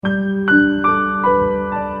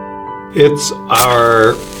It's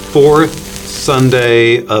our fourth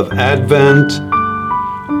Sunday of Advent.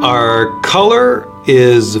 Our color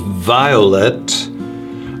is violet.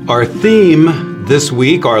 Our theme this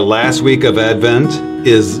week, our last week of Advent,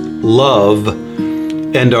 is love.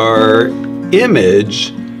 And our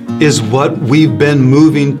image is what we've been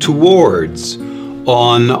moving towards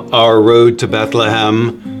on our road to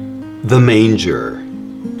Bethlehem, the manger.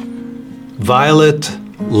 Violet,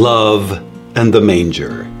 love, and the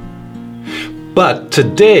manger. But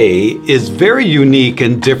today is very unique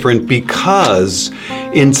and different because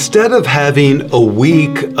instead of having a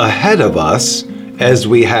week ahead of us, as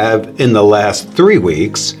we have in the last 3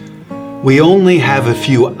 weeks, we only have a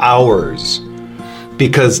few hours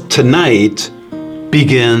because tonight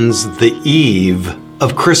begins the eve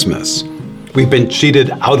of Christmas. We've been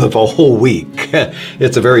cheated out of a whole week.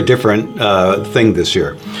 It's a very different thing this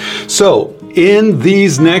year. So in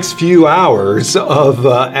these next few hours of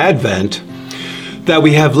Advent that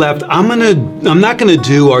we have left, I'm not gonna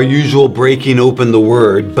do our usual breaking open the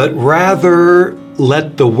Word, but rather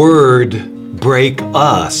let the Word break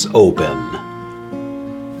us open.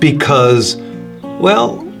 Because,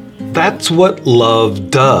 well, that's what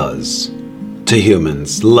love does to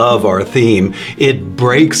humans. Love, our theme, it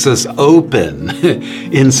breaks us open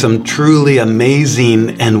in some truly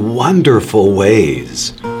amazing and wonderful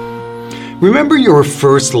ways. Remember your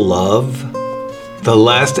first love? The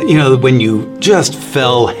last, when you just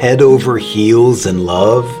fell head over heels in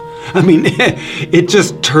love? I mean, it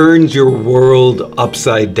just turns your world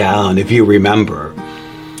upside down if you remember.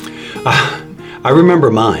 I remember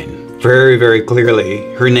mine very, very clearly.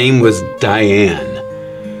 Her name was Diane.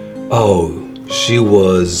 Oh, she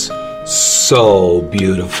was so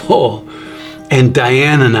beautiful. And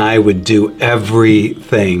Diane and I would do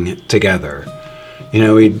everything together.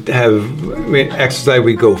 We'd exercise,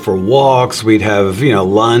 we'd go for walks, we'd have,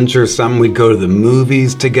 lunch or something, we'd go to the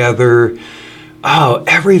movies together. Oh,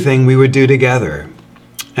 everything we would do together.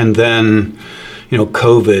 And then,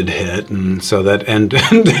 COVID hit, and so that ended.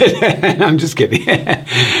 I'm just kidding.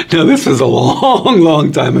 No, this was a long,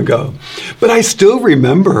 long time ago. But I still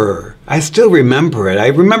remember her. I still remember it. I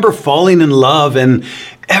remember falling in love, and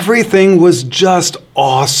everything was just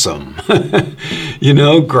awesome.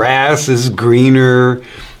 Grass is greener.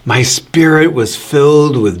 My spirit was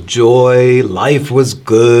filled with joy. Life was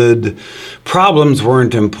good. Problems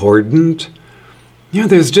weren't important.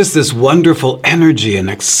 There's just this wonderful energy and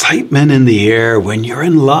excitement in the air when you're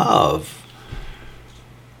in love.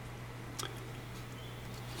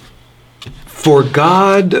 For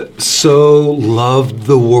God so loved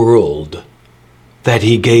the world that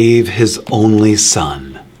he gave his only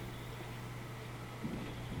Son.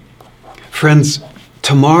 Friends,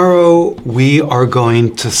 tomorrow we are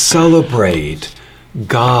going to celebrate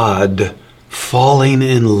God falling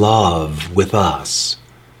in love with us.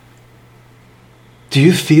 Do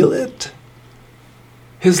you feel it?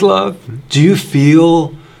 His love? Do you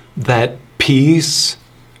feel that peace,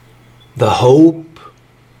 the hope,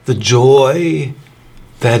 the joy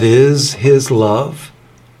that is his love?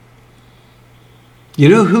 You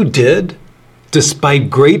know who did? Despite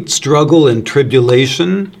great struggle and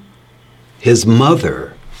tribulation, his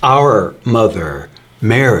mother, our mother,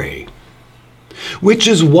 Mary. Which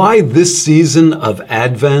is why this season of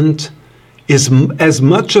Advent is as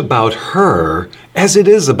much about her as it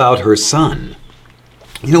is about her Son.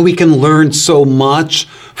 We can learn so much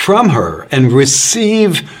from her and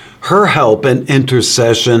receive her help and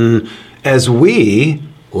intercession as we,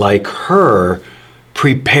 like her,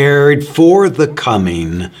 prepared for the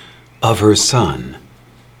coming of her Son.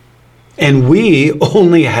 And we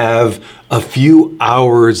only have a few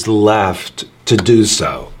hours left to do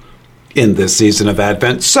so in this season of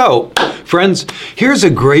Advent. So, friends, here's a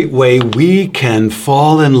great way we can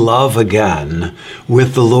fall in love again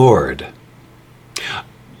with the Lord.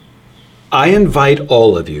 I invite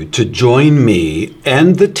all of you to join me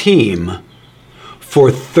and the team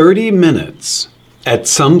for 30 minutes at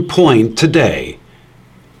some point today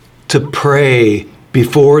to pray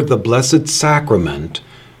before the Blessed Sacrament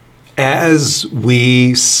as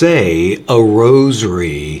we say a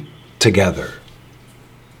rosary together.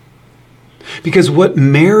 Because what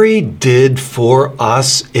Mary did for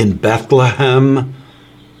us in Bethlehem,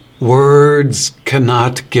 words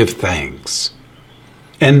cannot give thanks.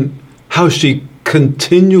 And how she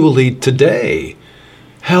continually today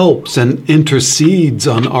helps and intercedes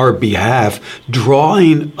on our behalf,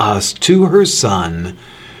 drawing us to her Son.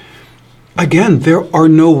 Again, there are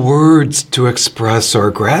no words to express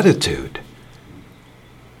our gratitude.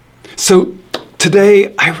 So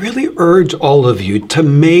today, I really urge all of you to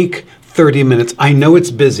make 30 minutes. I know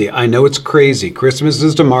it's busy. I know it's crazy. Christmas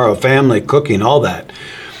is tomorrow, family, cooking, all that.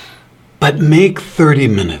 But make 30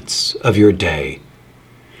 minutes of your day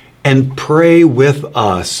and pray with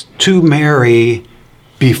us to Mary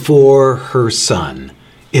before her Son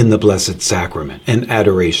in the Blessed Sacrament and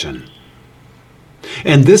adoration.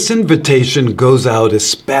 And this invitation goes out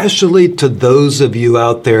especially to those of you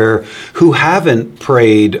out there who haven't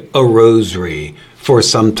prayed a rosary for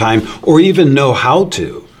some time or even know how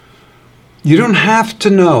to. You don't have to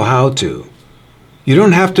know how to. You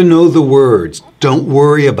don't have to know the words. Don't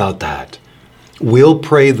worry about that. We'll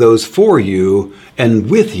pray those for you and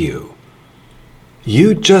with you.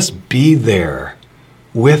 You just be there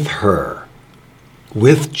with her,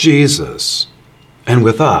 with Jesus, and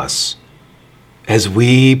with us as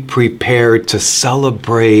we prepare to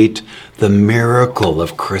celebrate the miracle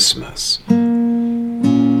of Christmas. All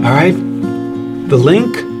right? The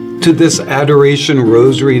link to this Adoration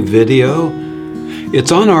Rosary video,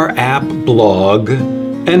 it's on our app blog,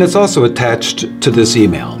 and it's also attached to this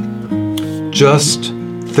email. Just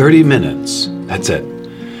 30 minutes, that's it,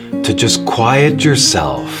 to just quiet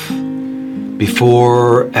yourself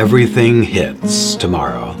before everything hits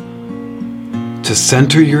tomorrow, to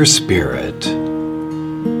center your spirit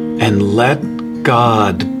and let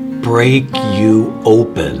God break you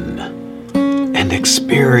open and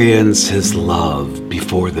experience His love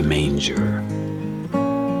before the manger.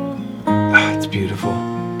 It's beautiful.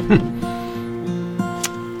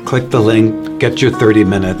 Click the link, get your 30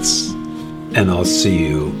 minutes, and I'll see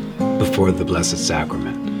you before the Blessed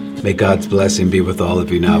Sacrament. May God's blessing be with all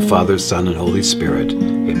of you now, Father, Son, and Holy Spirit.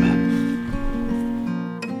 Amen.